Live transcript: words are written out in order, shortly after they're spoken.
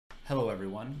Hello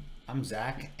everyone, I'm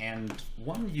Zach, and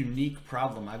one unique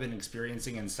problem I've been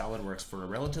experiencing in Solidworks for a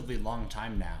relatively long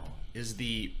time now is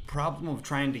the problem of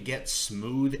trying to get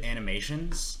smooth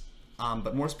animations,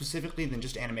 but more specifically than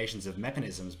just animations of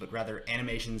mechanisms, but rather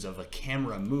animations of a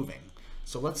camera moving.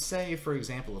 So let's say, for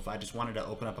example, if I just wanted to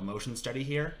open up a motion study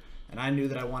here, and I knew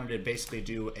that I wanted to basically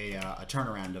do a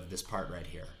turnaround of this part right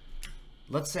here.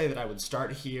 Let's say that I would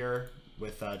start here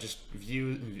with just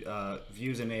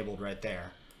views enabled right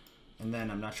there. And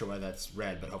then I'm not sure why that's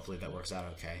red, but hopefully that works out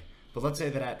okay. But let's say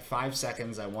that at 5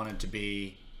 seconds I wanted to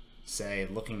be, say,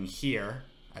 looking here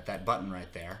at that button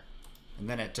right there. And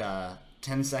then at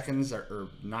 10 seconds or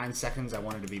 9 seconds I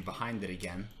wanted to be behind it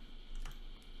again,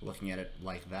 looking at it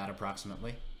like that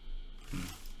approximately.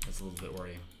 That's a little bit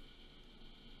worrying.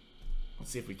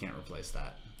 Let's see if we can't replace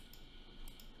that.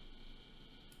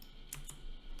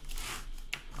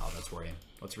 Oh, that's worrying.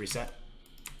 Let's reset.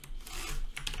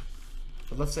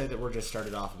 But let's say that we're just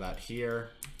started off about here.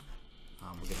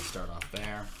 We're going to start off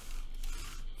there.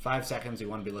 5 seconds, we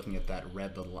want to be looking at that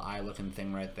red little eye looking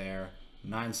thing right there.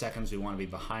 9 seconds, we want to be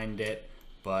behind it,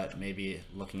 but maybe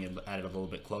looking at it a little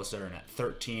bit closer. And at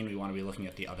 13, we want to be looking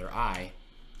at the other eye.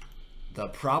 The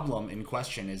problem in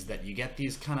question is that you get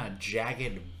these kind of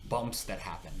jagged bumps that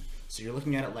happen. So you're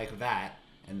looking at it like that,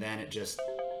 and then it's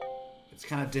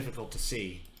kind of difficult to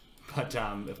see. But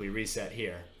if we reset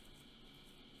here,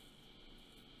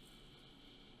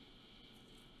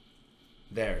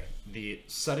 there, the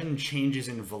sudden changes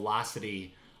in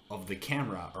velocity of the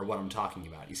camera are what I'm talking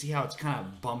about. You see how it's kind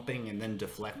of bumping and then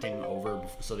deflecting over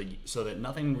so that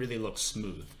nothing really looks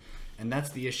smooth. And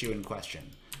that's the issue in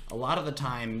question. A lot of the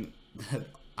time,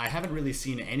 I haven't really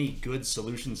seen any good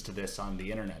solutions to this on the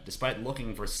internet, despite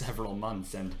looking for several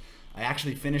months. And I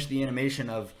actually finished the animation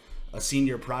of a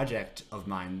senior project of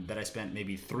mine that I spent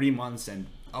maybe 3 months and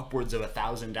upwards of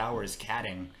 1,000 hours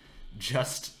CADing,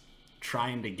 just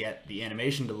trying to get the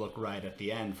animation to look right at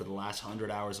the end for the last 100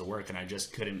 hours of work, and I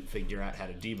just couldn't figure out how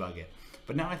to debug it.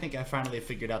 But now I think I finally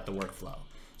figured out the workflow.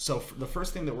 So the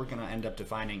first thing that we're going to end up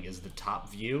defining is the top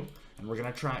view, and we're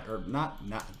going to try, or not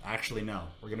actually, no,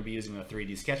 we're going to be using a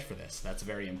 3D sketch for this. That's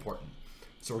very important.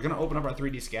 So we're going to open up our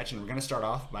 3D sketch, and we're going to start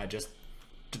off by just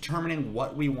determining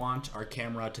what we want our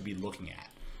camera to be looking at.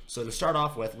 So to start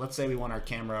off with, let's say we want our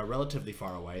camera relatively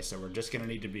far away, so we're just going to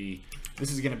need to be, this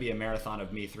is going to be a marathon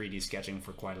of me 3D sketching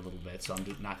for quite a little bit, so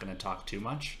I'm not going to talk too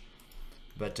much,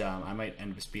 but I might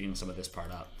end up speeding some of this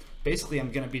part up. Basically,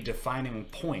 I'm going to be defining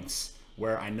points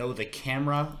where I know the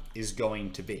camera is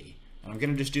going to be. And I'm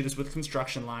going to just do this with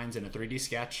construction lines in a 3D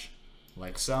sketch,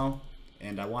 like so,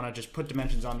 and I want to just put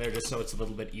dimensions on there just so it's a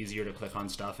little bit easier to click on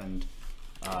stuff and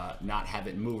not have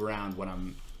it move around when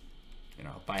I'm,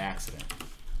 by accident.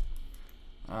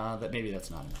 Maybe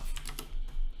that's not enough.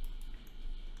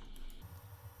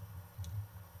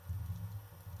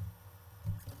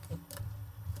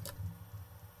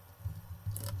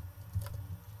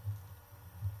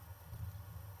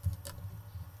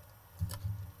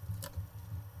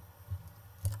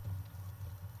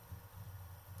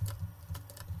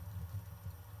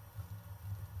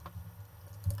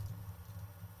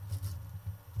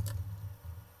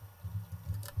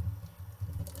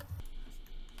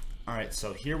 Alright,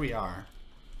 so here we are.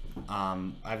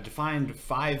 I've defined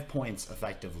 5 points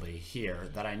effectively here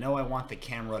that I know I want the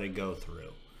camera to go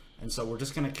through. And so we're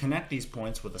just going to connect these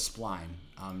points with a spline.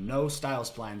 No style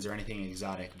splines or anything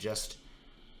exotic, just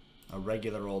a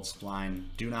regular old spline.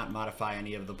 Do not modify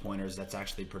any of the pointers, that's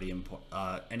actually pretty important.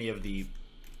 Any of the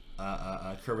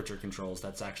curvature controls,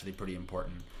 that's actually pretty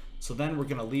important. So then we're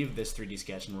going to leave this 3D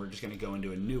sketch and we're just going to go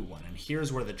into a new one. And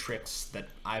here's where the tricks that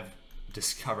I've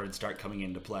discovered start coming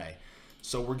into play.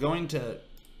 So we're going to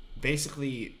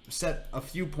basically set a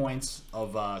few points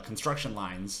of construction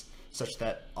lines such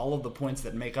that all of the points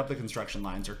that make up the construction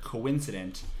lines are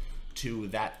coincident to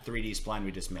that 3D spline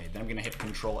we just made. Then I'm going to hit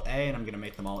Control A and I'm going to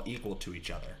make them all equal to each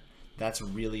other. That's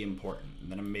really important. And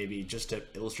then maybe just to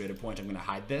illustrate a point, I'm going to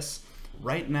hide this.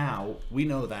 Right now, we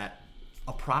know that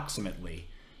approximately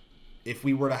if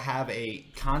we were to have a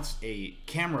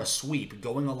camera sweep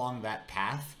going along that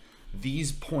path,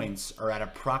 these points are at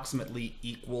approximately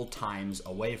equal times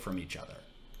away from each other.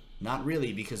 Not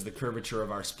really, because the curvature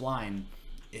of our spline,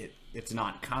 it's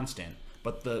not constant,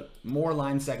 but the more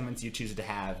line segments you choose to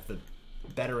have, the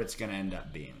better it's going to end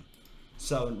up being.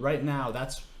 So right now,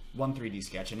 that's one 3D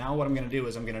sketch, and now what I'm going to do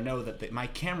is I'm going to know that my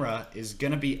camera is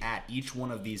going to be at each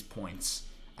one of these points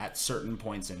at certain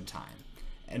points in time.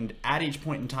 And at each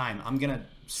point in time, I'm going to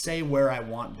say where I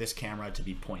want this camera to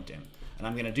be pointing. And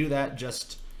I'm going to do that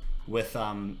just with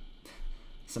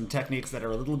some techniques that are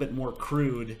a little bit more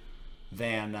crude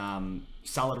than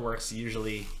SolidWorks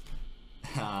usually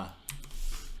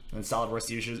than SolidWorks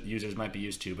users might be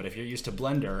used to. But if you're used to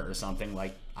Blender or something,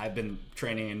 like I've been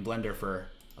training in Blender for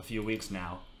a few weeks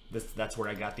now, that's where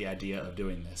I got the idea of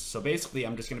doing this. So basically,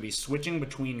 I'm just going to be switching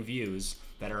between views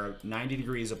that are 90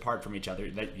 degrees apart from each other.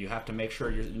 That you have to make sure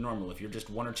you're normal. If you're just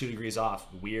 1 or 2 degrees off,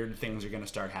 weird things are going to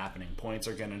start happening. Points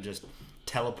are going to just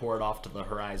teleport off to the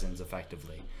horizons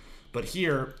effectively. But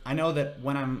here, I know that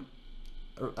when I'm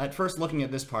at first looking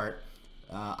at this part,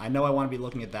 I know I want to be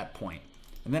looking at that point.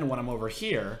 And then when I'm over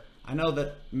here, I know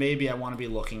that maybe I want to be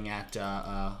looking at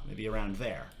maybe around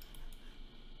there.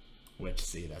 Which,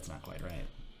 see, that's not quite right.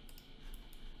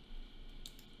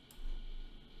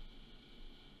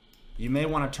 You may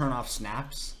want to turn off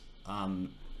snaps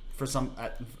for some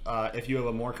if you have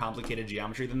a more complicated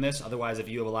geometry than this. Otherwise, if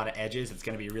you have a lot of edges, it's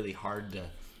going to be really hard to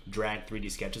drag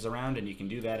 3D sketches around, and you can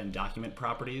do that in document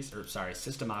properties, or sorry,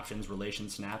 system options, relation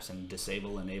snaps, and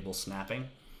disable enable snapping.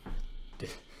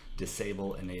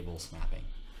 Disable enable snapping.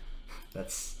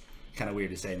 That's kind of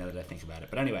weird to say now that I think about it.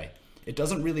 But anyway, it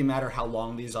doesn't really matter how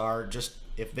long these are, just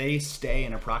if they stay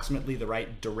in approximately the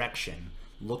right direction,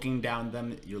 looking down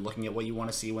them, you're looking at what you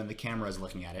want to see when the camera is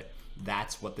looking at it.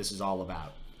 That's what this is all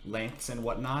about. Lengths and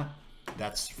whatnot,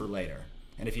 that's for later.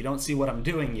 And if you don't see what I'm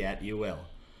doing yet, you will.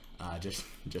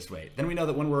 Just wait. Then we know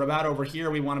that when we're about over here,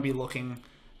 we want to be looking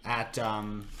at,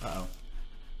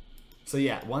 So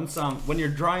yeah, once when you're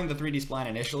drawing the 3D spline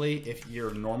initially, if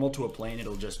you're normal to a plane,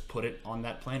 it'll just put it on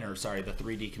that plane, or sorry, the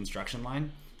 3D construction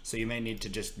line. So you may need to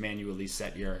just manually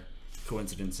set your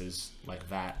coincidences like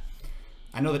that.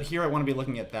 I know that here I want to be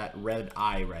looking at that red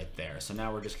eye right there. So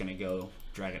now we're just going to go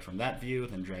drag it from that view,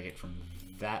 then drag it from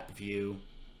that view.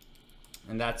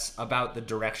 And that's about the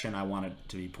direction I want it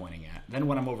to be pointing at. Then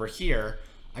when I'm over here,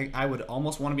 I would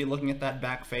almost want to be looking at that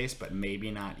back face, but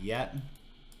maybe not yet.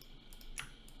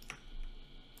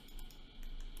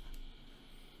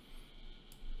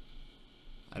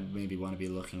 I'd maybe want to be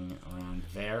looking around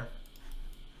there.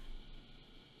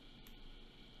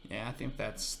 Yeah, I think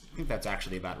that's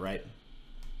actually about right.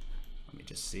 Let me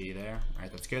just see there. All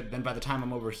right, that's good. Then by the time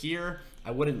I'm over here,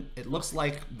 it looks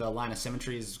like the line of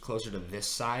symmetry is closer to this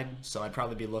side, so I'd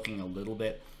probably be looking a little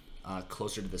bit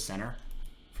closer to the center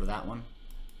for that one.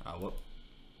 Whoop.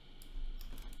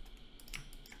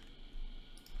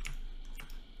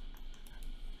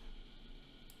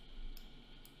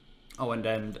 Oh, and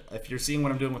then if you're seeing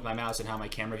what I'm doing with my mouse and how my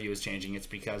camera view is changing, it's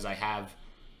because I have,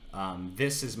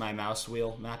 this is my mouse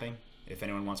wheel mapping, if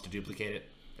anyone wants to duplicate it.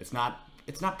 It's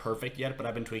not perfect yet, but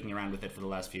I've been tweaking around with it for the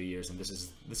last few years, and this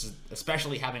is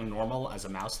especially having normal as a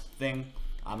mouse thing.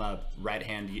 I'm a right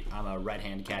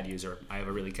hand CAD user. I have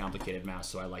a really complicated mouse,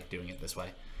 so I like doing it this way.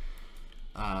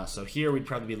 So here we'd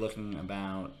probably be looking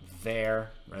about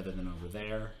there rather than over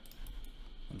there.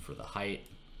 And for the height,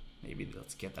 maybe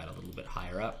let's get that a little bit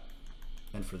higher up.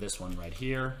 Then for this one right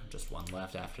here, just one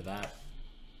left after that.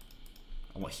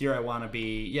 And here I want to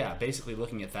be, yeah, basically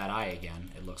looking at that eye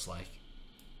again, it looks like.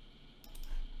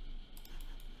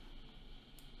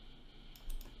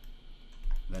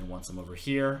 Then once I'm over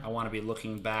here, I want to be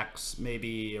looking back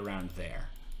maybe around there.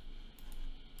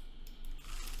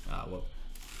 Whoop.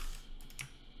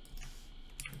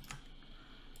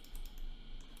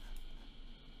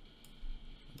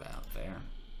 About there.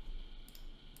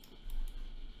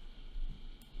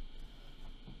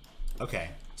 Okay,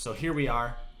 so here we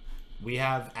are. We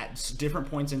have, at different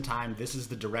points in time, this is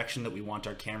the direction that we want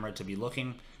our camera to be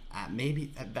looking.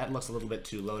 Maybe that looks a little bit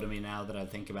too low to me now that I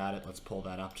think about it. Let's pull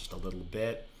that up just a little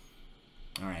bit.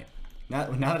 All right. Now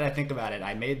that I think about it,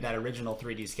 I made that original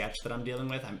 3D sketch that I'm dealing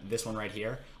with, this one right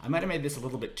here. I might have made this a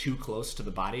little bit too close to the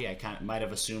body. I might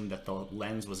have assumed that the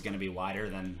lens was going to be wider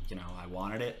than, I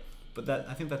wanted it. But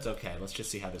I think that's okay. Let's just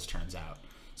see how this turns out.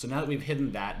 So now that we've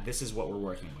hidden that, this is what we're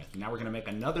working with. Now we're going to make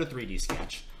another 3D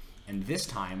sketch. And this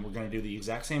time, we're going to do the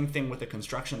exact same thing with the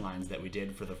construction lines that we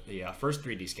did for the first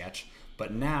 3D sketch.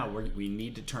 But now we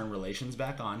need to turn relations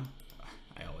back on.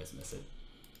 I always miss it.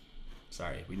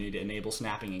 Sorry, we need to enable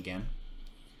snapping again.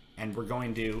 And we're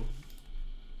going to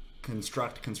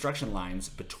construct construction lines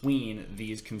between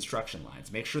these construction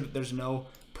lines. Make sure that there's no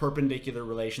perpendicular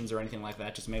relations or anything like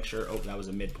that. Just make sure, oh, that was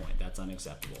a midpoint. That's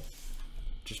unacceptable.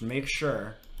 Just make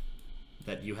sure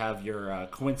that you have your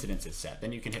coincidences set.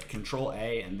 Then you can hit Control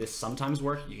A, and this sometimes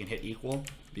works. You can hit equal,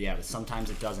 but yeah, but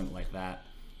sometimes it doesn't like that.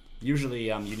 Usually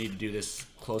you need to do this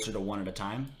closer to one at a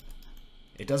time.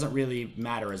 It doesn't really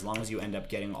matter as long as you end up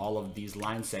getting all of these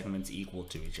line segments equal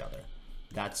to each other.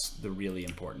 That's the really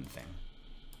important thing.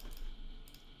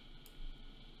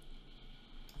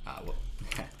 Well,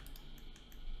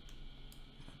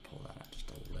 pull that up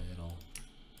just a little.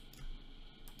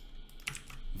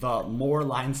 the more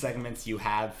line segments you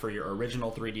have for your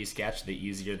original 3D sketch, the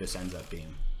easier this ends up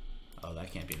being. Oh,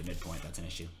 that can't be the midpoint. That's an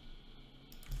issue.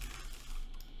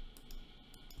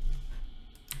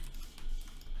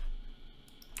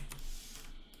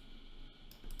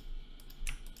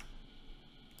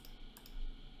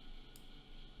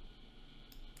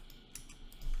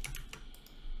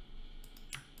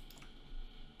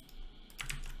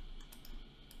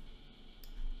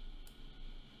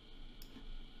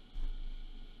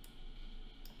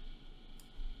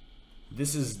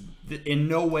 This is, in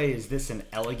no way is this an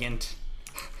elegant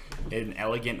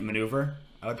maneuver,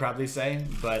 I would probably say,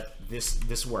 but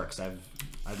this works.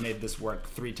 I've made this work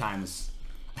 3 times.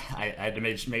 I had to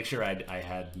make sure I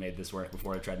had made this work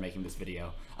before I tried making this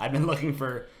video. I've been looking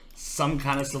for some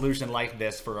kind of solution like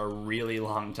this for a really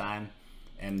long time,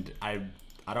 and I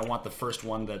don't want the first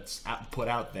one that's put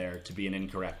out there to be an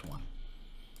incorrect one.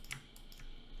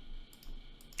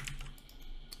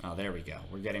 Oh, there we go.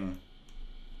 We're getting...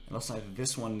 It looks like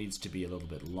this one needs to be a little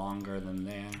bit longer than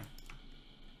there.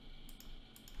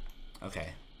 Okay,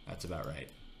 that's about right.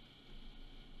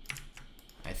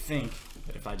 I think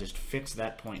that if I just fix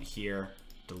that point here,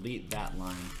 delete that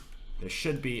line, there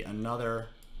should be another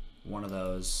one of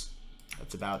those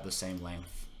that's about the same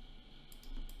length.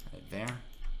 Right there.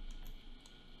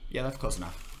 Yeah, that's close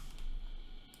enough.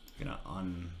 I'm gonna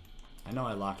I know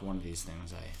I locked one of these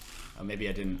things. Oh, maybe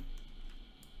I didn't.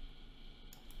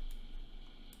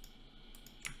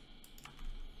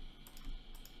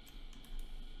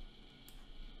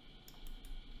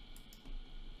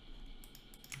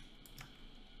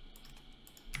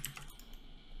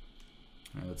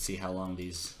 Let's see how long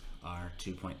these are.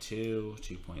 2.2,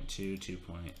 2.2,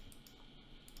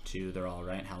 2.2. They're all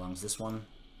right. How long is this one?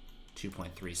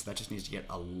 2.3. So that just needs to get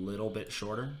a little bit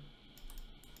shorter.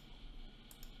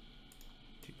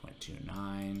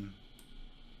 2.29.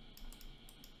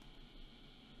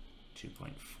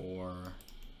 2.4.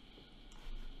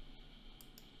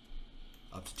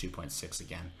 Up to 2.6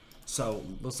 again. So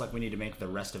looks like we need to make the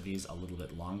rest of these a little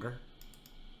bit longer.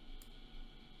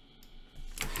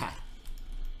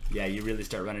 Yeah, you really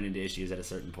start running into issues at a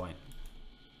certain point.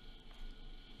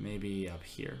 Maybe up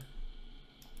here.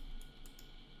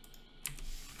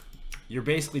 You're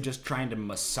basically just trying to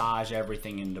massage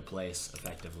everything into place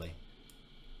effectively.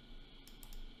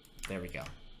 There we go.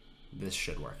 This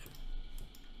should work.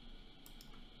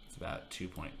 It's about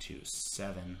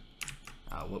 2.27.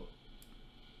 Whoop.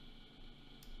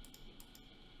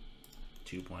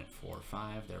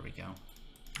 2.45. There we go.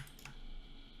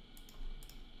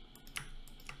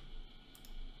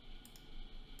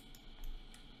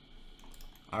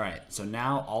 All right, so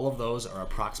now all of those are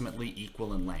approximately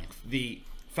equal in length. The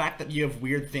fact that you have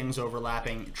weird things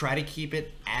overlapping, try to keep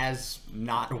it as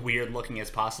not weird looking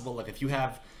as possible. Like if you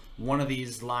have one of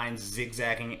these lines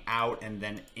zigzagging out and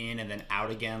then in and then out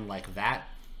again like that,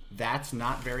 that's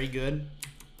not very good.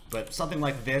 But something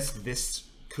like this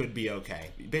could be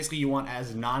okay. Basically, you want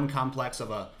as non-complex of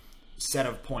a set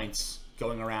of points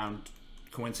going around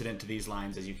coincident to these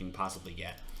lines as you can possibly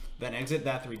get. Then exit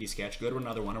that 3D sketch, go to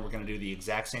another one, and we're going to do the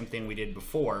exact same thing we did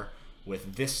before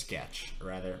with this sketch, or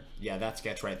rather, yeah, that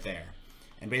sketch right there.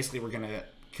 And basically we're going to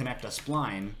connect a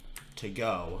spline to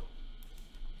go.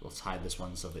 Let's hide this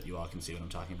one so that you all can see what I'm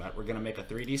talking about. We're going to make a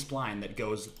 3D spline that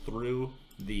goes through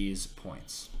these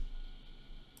points.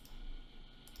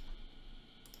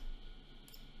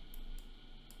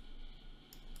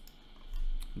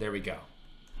 There we go.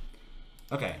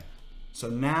 Okay, so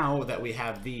now that we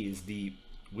have these,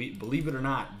 believe it or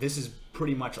not, this is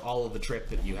pretty much all of the trick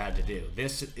that you had to do.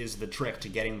 This is the trick to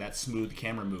getting that smooth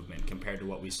camera movement compared to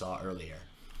what we saw earlier.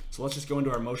 So let's just go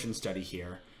into our motion study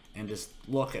here and just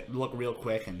look real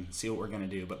quick and see what we're going to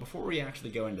do. But before we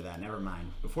actually go into that, never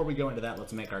mind. Before we go into that,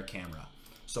 let's make our camera.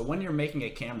 So when you're making a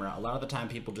camera, a lot of the time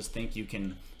people just think you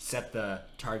can set the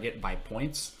target by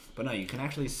points, but no, you can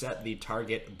actually set the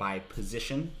target by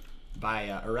position,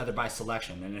 or rather by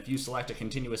selection. And if you select a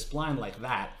continuous spline like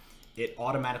that, it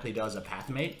automatically does a path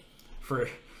mate.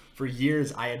 For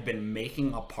years, I had been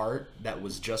making a part that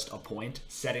was just a point,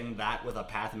 setting that with a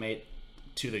path mate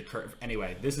to the curve.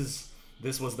 Anyway,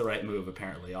 this was the right move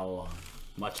apparently all along,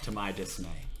 much to my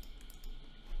dismay.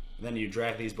 Then you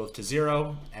drag these both to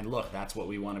 0, and look, that's what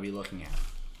we want to be looking at.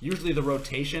 Usually the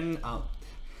rotation,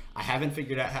 I haven't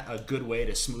figured out a good way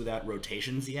to smooth out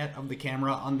rotations yet of the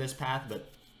camera on this path, but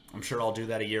I'm sure I'll do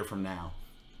that a year from now.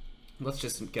 Let's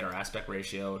just get our aspect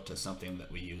ratio to something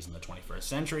that we use in the 21st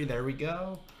century. There we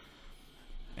go.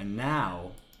 And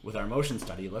now, with our motion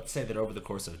study, let's say that over the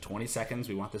course of 20 seconds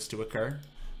we want this to occur.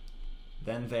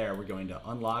 Then there, we're going to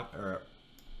unlock, or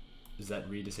is that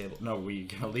re-disabled? No, we're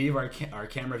going to leave our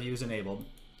camera views enabled.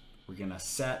 we're gonna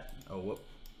set,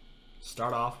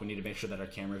 start off, we need to make sure that our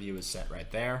camera view is set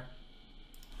right there.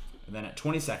 And then at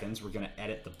 20 seconds, we're gonna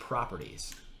edit the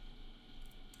properties.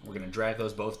 We're gonna drag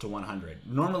those both to 100.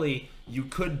 Normally, you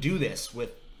could do this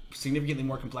with significantly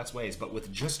more complex ways, but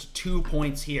with just 2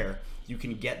 points here, you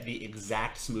can get the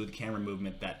exact smooth camera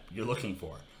movement that you're looking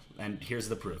for. And here's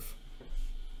the proof.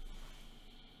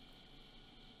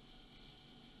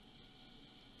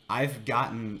 I've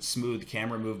gotten smooth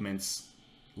camera movements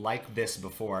like this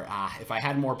before. If I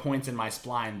had more points in my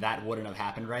spline, that wouldn't have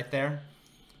happened right there.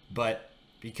 But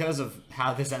because of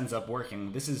how this ends up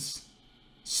working, this is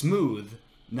smooth,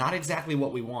 not exactly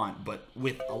what we want, but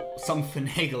with some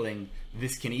finagling,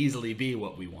 this can easily be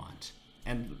what we want.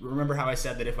 And remember how I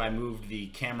said that if I moved the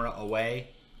camera away,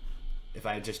 if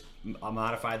I just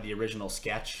modified the original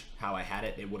sketch, how I had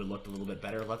it, it would have looked a little bit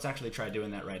better. Let's actually try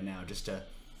doing that right now, just to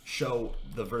show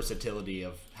the versatility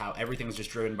of how everything's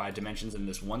just driven by dimensions in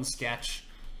this one sketch.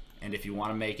 And if you want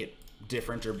to make it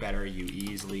different or better, you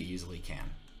easily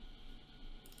can.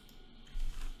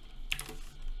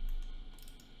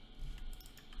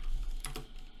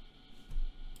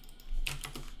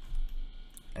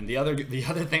 And the other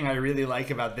thing I really like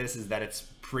about this is that it's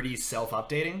pretty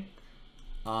self-updating.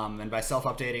 And by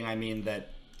self-updating, I mean that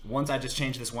once I just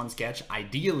change this one sketch,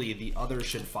 ideally the others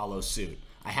should follow suit.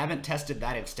 I haven't tested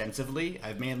that extensively.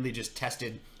 I've mainly just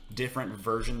tested different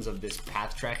versions of this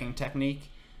path tracking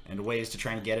technique and ways to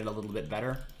try and get it a little bit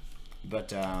better. But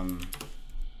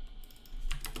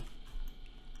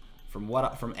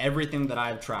from everything that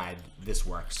I've tried, this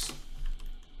works.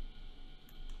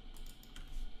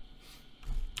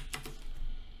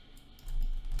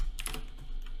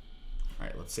 All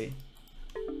right, let's see.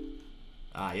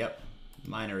 Yep,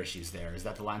 minor issues there. Is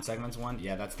that the line segments one?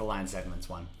 Yeah, that's the line segments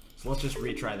one. So let's just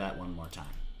retry that one more time.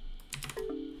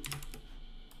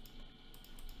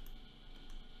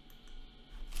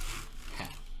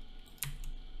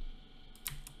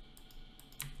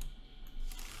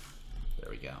 There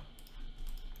we go.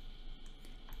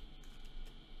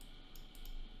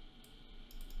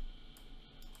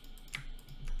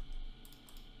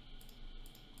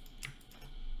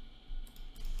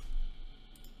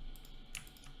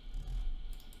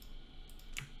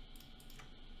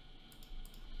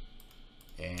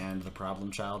 And the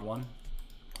problem child one.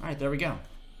 All right, there we go.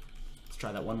 Let's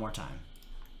try that one more time.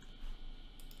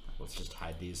 Let's just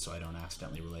hide these so I don't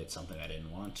accidentally relate something I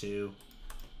didn't want to.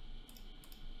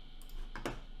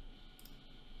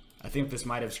 I think this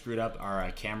might have screwed up our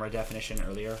camera definition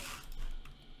earlier,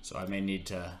 so I may need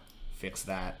to fix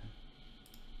that.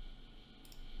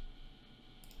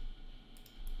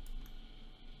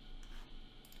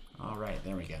 All right,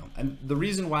 there we go. And the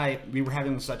reason why we were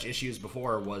having such issues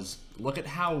before was, look at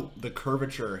how the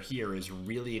curvature here is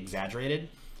really exaggerated.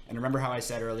 And remember how I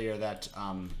said earlier that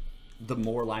the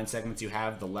more line segments you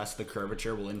have, the less the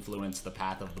curvature will influence the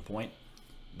path of the point?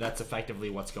 That's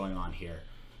effectively what's going on here.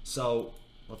 So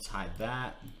let's hide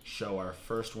that, show our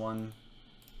first one,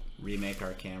 remake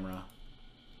our camera.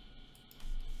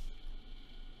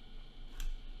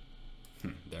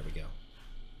 There we go.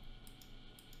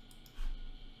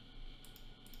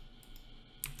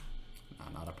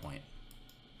 Not a point.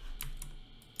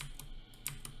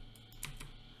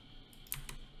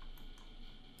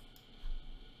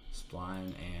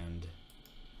 Spline and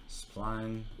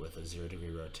spline with a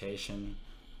 0-degree rotation.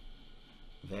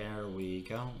 There we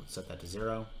go. Let's set that to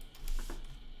 0.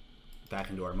 Back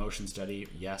into our motion study.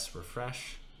 Yes,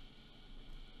 refresh.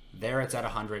 There it's at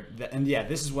 100. And yeah,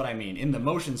 this is what I mean. In the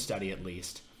motion study, at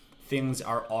least, things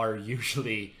are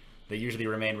usually, they usually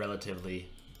remain relatively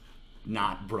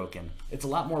not broken. It's a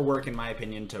lot more work, in my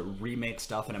opinion, to remake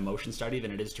stuff in a motion study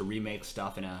than it is to remake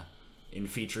stuff in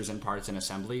features and parts and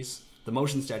assemblies. The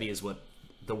motion study is what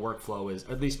the workflow is,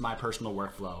 or at least my personal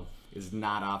workflow, is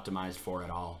not optimized for at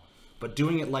all. But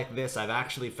doing it like this, I've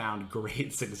actually found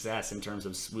great success in terms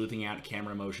of smoothing out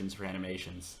camera motions for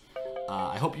animations.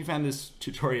 I hope you found this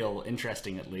tutorial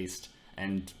interesting, at least,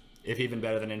 and if even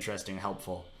better than interesting,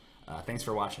 helpful. Thanks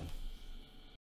for watching.